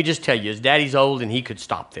 Let me just tell you, his daddy's old and he could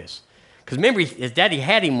stop this. Because remember, his daddy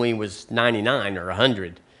had him when he was 99 or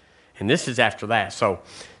 100. And this is after that. So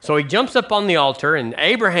he jumps up on the altar, and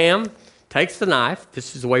Abraham takes the knife.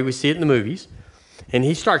 This is the way we see it in the movies. And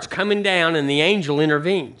he starts coming down, and the angel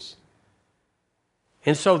intervenes.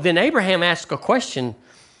 And so then Abraham asks a question.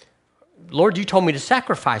 Lord, you told me to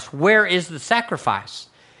sacrifice. Where is the sacrifice?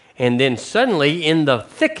 And then suddenly in the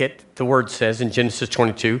thicket, the word says in Genesis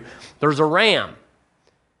 22, there's a ram.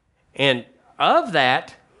 And of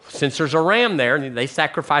that, since there's a ram there, and they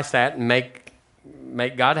sacrifice that and make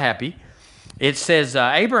God happy, it says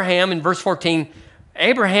Abraham, in verse 14,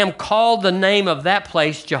 Abraham called the name of that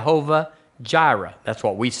place Jehovah Jireh. That's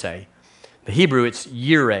what we say. The Hebrew, it's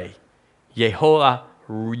Yireh, Yehovah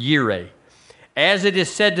Yireh. As it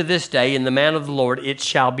is said to this day, in the mount of the Lord, it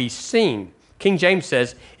shall be seen. King James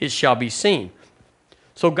says, it shall be seen.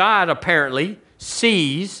 So God apparently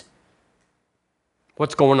sees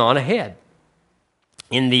what's going on ahead.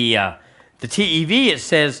 In the TEV, it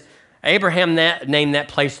says, Abraham named that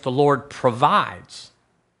place the Lord provides.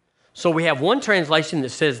 So we have one translation that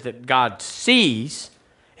says that God sees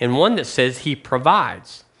and one that says he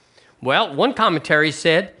provides. Well, one commentary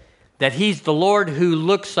said that he's the Lord who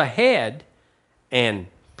looks ahead and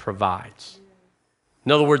provides.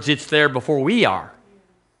 In other words, it's there before we are.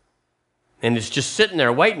 And it's just sitting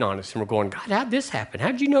there waiting on us. And we're going, God, how'd this happen?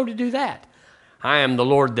 How'd you know to do that? I am the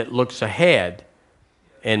Lord that looks ahead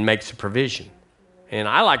and makes a provision. And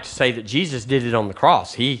I like to say that Jesus did it on the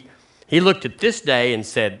cross. He looked at this day and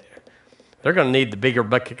said, they're going to need the bigger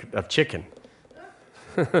bucket of chicken.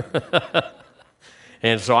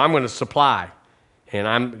 And so I'm going to supply. And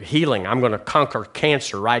I'm healing. I'm going to conquer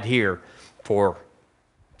cancer right here for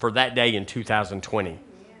that day in 2020.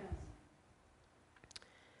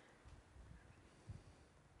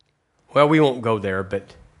 Well, we won't go there,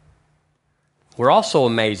 but we're also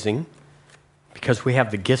amazing because we have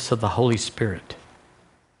the gifts of the Holy Spirit.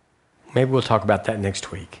 Maybe we'll talk about that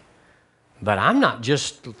next week. But I'm not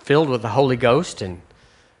just filled with the Holy Ghost and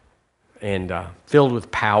filled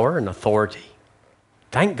with power and authority.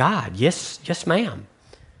 Thank God. Yes, ma'am.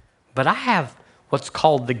 But I have what's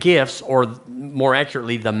called the gifts, or more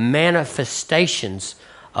accurately, the manifestations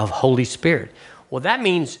of Holy Spirit. Well, that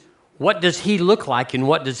means what does he look like and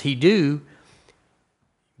what does he do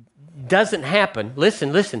doesn't happen.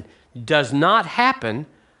 Listen, does not happen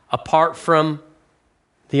apart from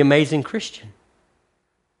the amazing Christian.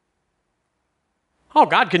 Oh,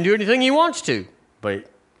 God can do anything he wants to, but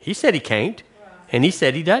he said he can't, and he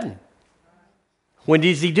said he doesn't. When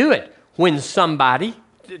does he do it? When somebody,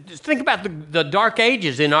 think about the dark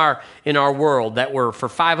ages in our world that were for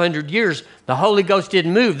 500 years, the Holy Ghost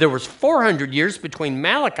didn't move. There was 400 years between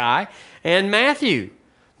Malachi and Matthew.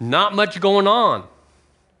 Not much going on.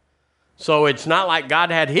 So it's not like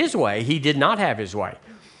God had his way. He did not have his way.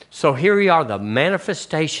 So here we are, the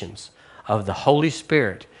manifestations of the Holy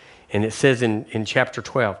Spirit. And it says in chapter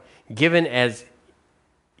 12, given as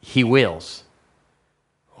he wills.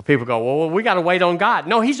 Well, people go, well, we got to wait on God.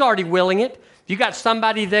 No, he's already willing it. If you got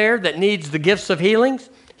somebody there that needs the gifts of healings,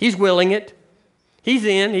 he's willing it. He's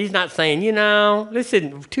in. He's not saying,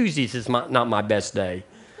 listen, Tuesdays is not my best day.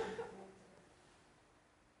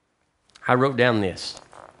 I wrote down this.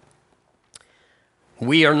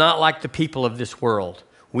 We are not like the people of this world.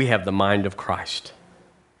 We have the mind of Christ.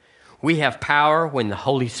 We have power when the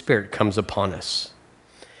Holy Spirit comes upon us.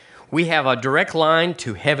 We have a direct line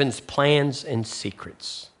to heaven's plans and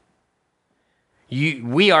secrets.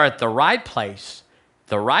 We are at the right place,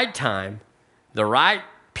 the right time, the right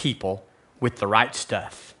people, with the right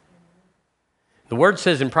stuff. The word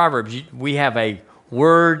says in Proverbs, we have a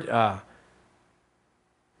word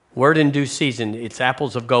in due season. It's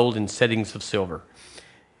apples of gold and settings of silver.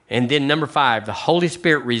 And then number 5, the Holy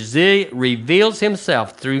Spirit reveals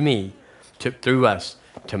himself through us,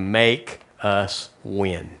 to make us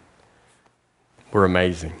win. We're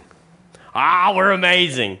amazing. We're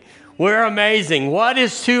amazing. We're amazing. What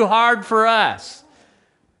is too hard for us?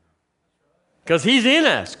 Because he's in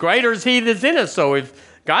us. Greater is he that's in us. So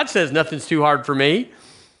if God says nothing's too hard for me,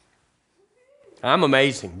 I'm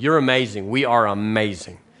amazing. You're amazing. We are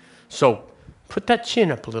amazing. So put that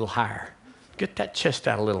chin up a little higher. Get that chest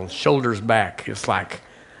out a little, shoulders back. It's like,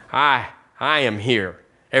 I am here.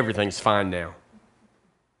 Everything's fine now.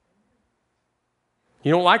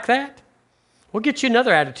 You don't like that? We'll get you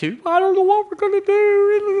another attitude. I don't know what we're going to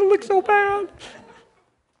do. It looks so bad.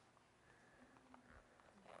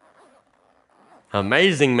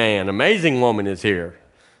 Amazing man, amazing woman is here.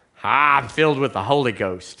 I'm filled with the Holy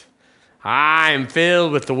Ghost. I am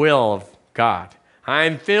filled with the will of God. I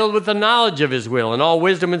am filled with the knowledge of his will. In all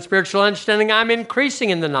wisdom and spiritual understanding, I'm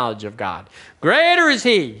increasing in the knowledge of God. Greater is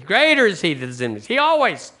he that is in me. He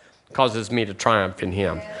always causes me to triumph in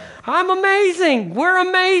him. I'm amazing. We're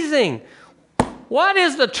amazing. What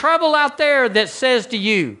is the trouble out there that says to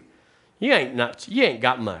you, you ain't nuts, you ain't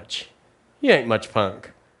got much. You ain't much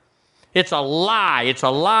punk. It's a lie. It's a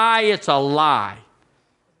lie. It's a lie.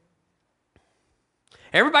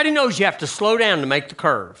 Everybody knows you have to slow down to make the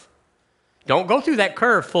curve. Don't go through that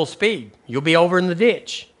curve full speed. You'll be over in the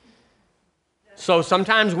ditch. So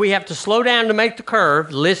sometimes we have to slow down to make the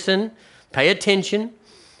curve, listen, pay attention,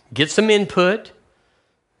 get some input.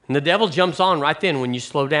 And the devil jumps on right then when you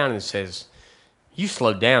slow down and says, you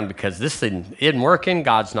slowed down because this isn't working,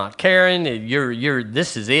 God's not caring,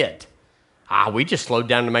 this is it. We just slowed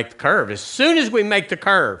down to make the curve. As soon as we make the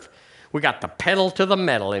curve, we got the pedal to the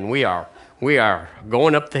metal and we are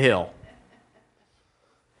going up the hill.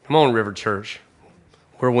 Come on, River Church.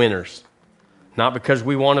 We're winners. Not because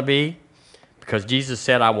we want to be, because Jesus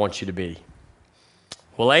said, I want you to be.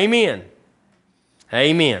 Well, amen.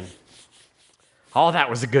 Amen. Oh, that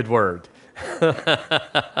was a good word.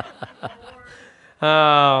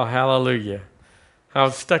 Oh, hallelujah. I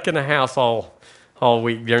was stuck in a house all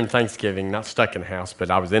week during Thanksgiving. Not stuck in a house,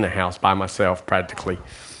 but I was in a house by myself practically.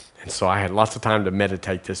 And so I had lots of time to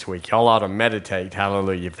meditate this week. Y'all ought to meditate.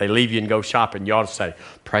 Hallelujah. If they leave you and go shopping, you ought to say,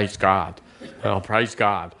 praise God. Well, praise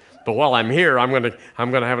God. But while I'm here, I'm gonna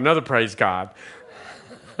have another praise God.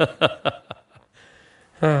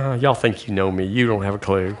 Y'all think you know me. You don't have a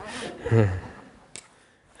clue.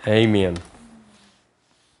 Amen.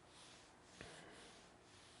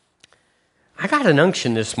 I got an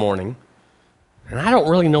unction this morning, and I don't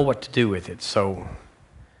really know what to do with it. So,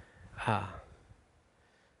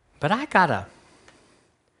 but I got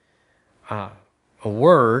a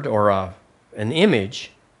word or an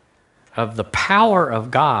image of the power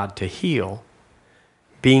of God to heal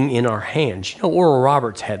being in our hands. You know, Oral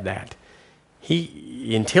Roberts had that.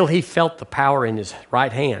 Until he felt the power in his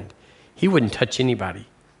right hand, he wouldn't touch anybody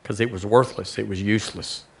because it was worthless. It was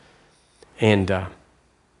useless. And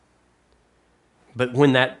but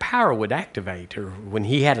when that power would activate, or when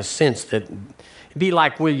he had a sense that it'd be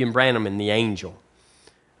like William Branham and the angel.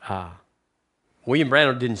 William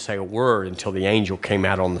Branham didn't say a word until the angel came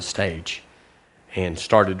out on the stage and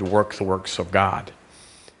started to work the works of God.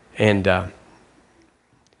 And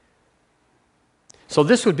so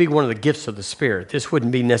this would be one of the gifts of the Spirit. This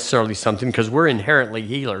wouldn't be necessarily something, because we're inherently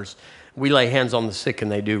healers. We lay hands on the sick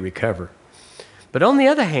and they do recover. But on the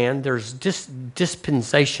other hand, there's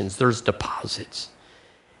dispensations, there's deposits.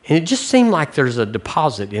 And it just seemed like there's a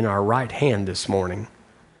deposit in our right hand this morning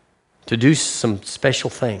to do some special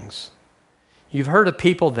things. You've heard of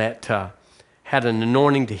people that had an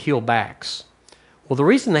anointing to heal backs. Well, the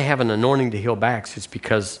reason they have an anointing to heal backs is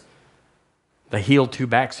because they healed 2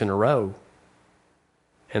 backs in a row.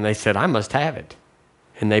 And they said, I must have it.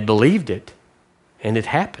 And they believed it. And it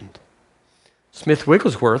happened. Smith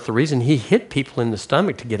Wigglesworth, the reason he hit people in the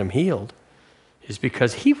stomach to get them healed is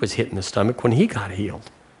because he was hit in the stomach when he got healed.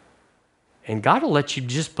 And God will let you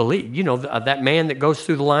just believe. You know, that man that goes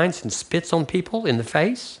through the lines and spits on people in the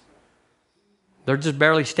face? They're just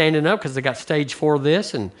barely standing up because they got stage 4 of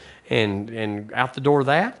this and out the door of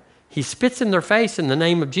that. He spits in their face in the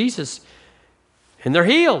name of Jesus, and they're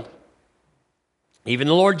healed. Even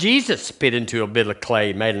the Lord Jesus spit into a bit of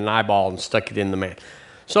clay, made an eyeball, and stuck it in the man.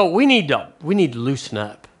 So we need to loosen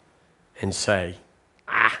up and say,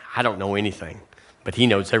 I don't know anything, but he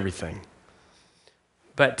knows everything.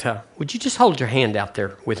 But would you just hold your hand out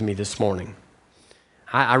there with me this morning?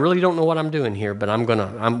 I really don't know what I'm doing here, but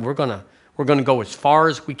we're gonna go as far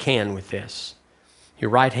as we can with this.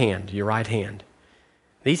 Your right hand.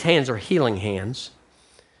 These hands are healing hands.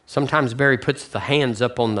 Sometimes Barry puts the hands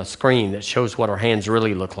up on the screen that shows what our hands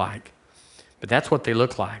really look like. But that's what they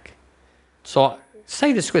look like. So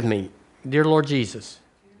say this with me. Dear Lord Jesus,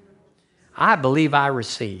 I believe I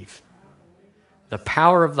receive the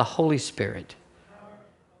power of the Holy Spirit,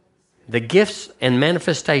 the gifts and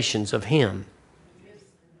manifestations of Him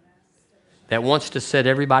that wants to set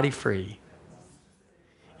everybody free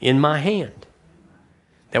in my hand.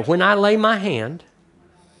 That when I lay my hand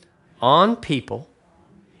on people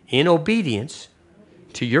in obedience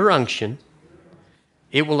to your unction,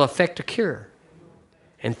 it will affect a cure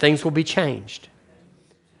and things will be changed.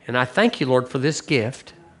 And I thank you, Lord, for this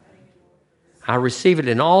gift. I receive it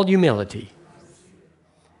in all humility.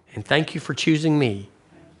 And thank you for choosing me,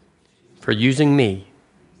 for using me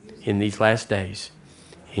in these last days.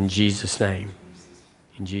 In Jesus' name.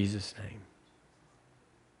 In Jesus' name.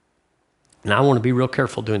 And I want to be real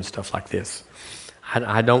careful doing stuff like this.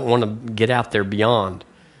 I don't want to get out there beyond.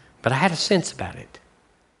 But I had a sense about it.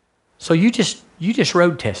 So you just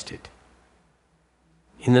road test it.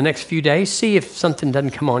 In the next few days, see if something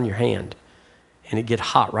doesn't come on your hand and it get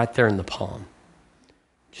hot right there in the palm.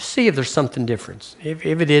 Just see if there's something different. If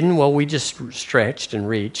it didn't, well, we just stretched and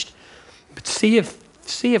reached. But see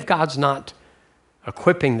if God's not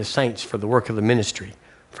equipping the saints for the work of the ministry,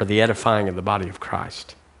 for the edifying of the body of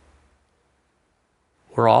Christ.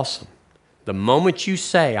 We're awesome. The moment you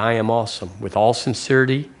say, I am awesome, with all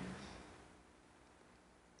sincerity,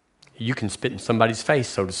 you can spit in somebody's face,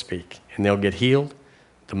 so to speak, and they'll get healed.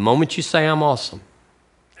 The moment you say, I'm awesome,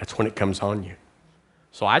 that's when it comes on you.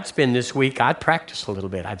 So I'd spend this week, I'd practice a little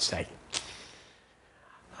bit. I'd say,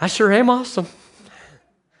 I sure am awesome.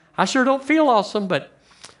 I sure don't feel awesome, but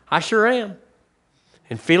I sure am.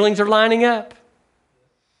 And feelings are lining up.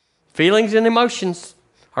 Feelings and emotions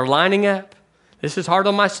are lining up. This is hard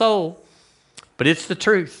on my soul, but it's the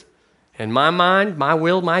truth. And my mind, my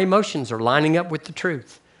will, my emotions are lining up with the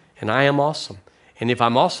truth. And I am awesome. And if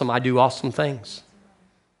I'm awesome, I do awesome things.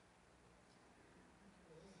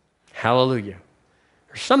 Hallelujah.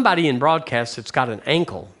 There's somebody in broadcast that's got an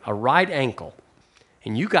ankle, a right ankle,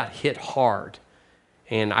 and you got hit hard.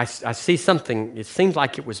 And I see something, it seems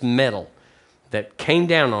like it was metal that came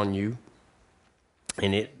down on you,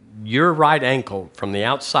 and your right ankle from the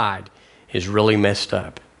outside is really messed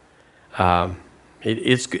up.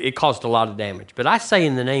 It caused a lot of damage. But I say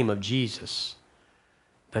in the name of Jesus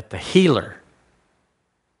that the healer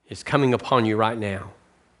is coming upon you right now.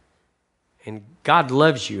 And God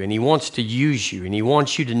loves you, and he wants to use you, and he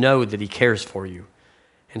wants you to know that he cares for you.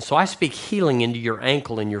 And so I speak healing into your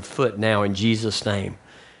ankle and your foot now in Jesus' name.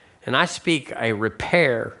 And I speak a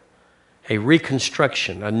repair, a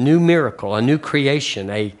reconstruction, a new miracle, a new creation,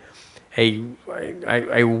 a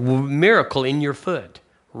miracle in your foot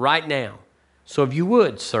right now. So if you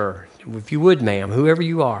would, sir, if you would, ma'am, whoever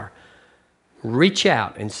you are, reach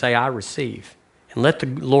out and say, I receive. And let the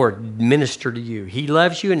Lord minister to you. He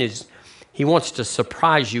loves you, and he wants to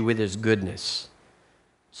surprise you with his goodness.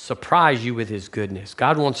 Surprise you with his goodness.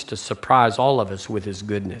 God wants to surprise all of us with his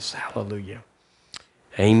goodness. Hallelujah.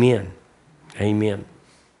 Amen. Amen.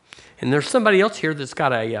 And there's somebody else here that's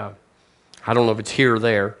got I don't know if it's here or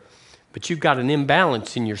there, but you've got an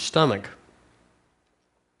imbalance in your stomach.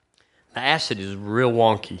 The acid is real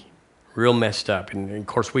wonky, real messed up. And of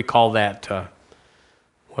course, we call that,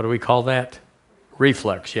 what do we call that?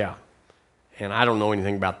 Reflux, yeah. And I don't know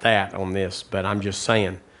anything about that on this, but I'm just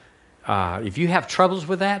saying, if you have troubles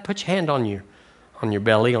with that, put your hand on your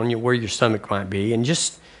belly, where your stomach might be, and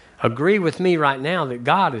just agree with me right now that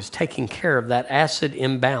God is taking care of that acid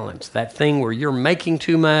imbalance, that thing where you're making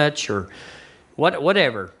too much or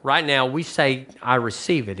whatever. Right now, we say, I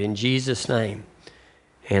receive it in Jesus' name.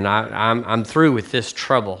 And I'm through with this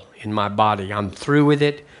trouble in my body. I'm through with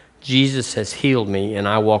it. Jesus has healed me, and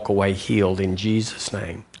I walk away healed in Jesus'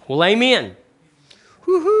 name. Well, amen.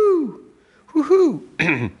 Woohoo!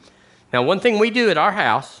 Woohoo! Now, one thing we do at our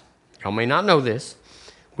house, y'all may not know this,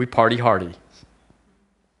 we party hardy.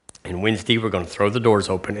 And Wednesday, we're going to throw the doors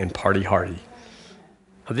open and party hardy.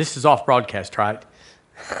 Oh, this is off broadcast, right?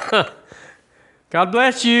 God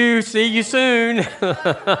bless you. See you soon.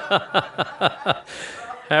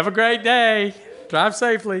 Have a great day. Drive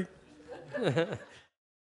safely.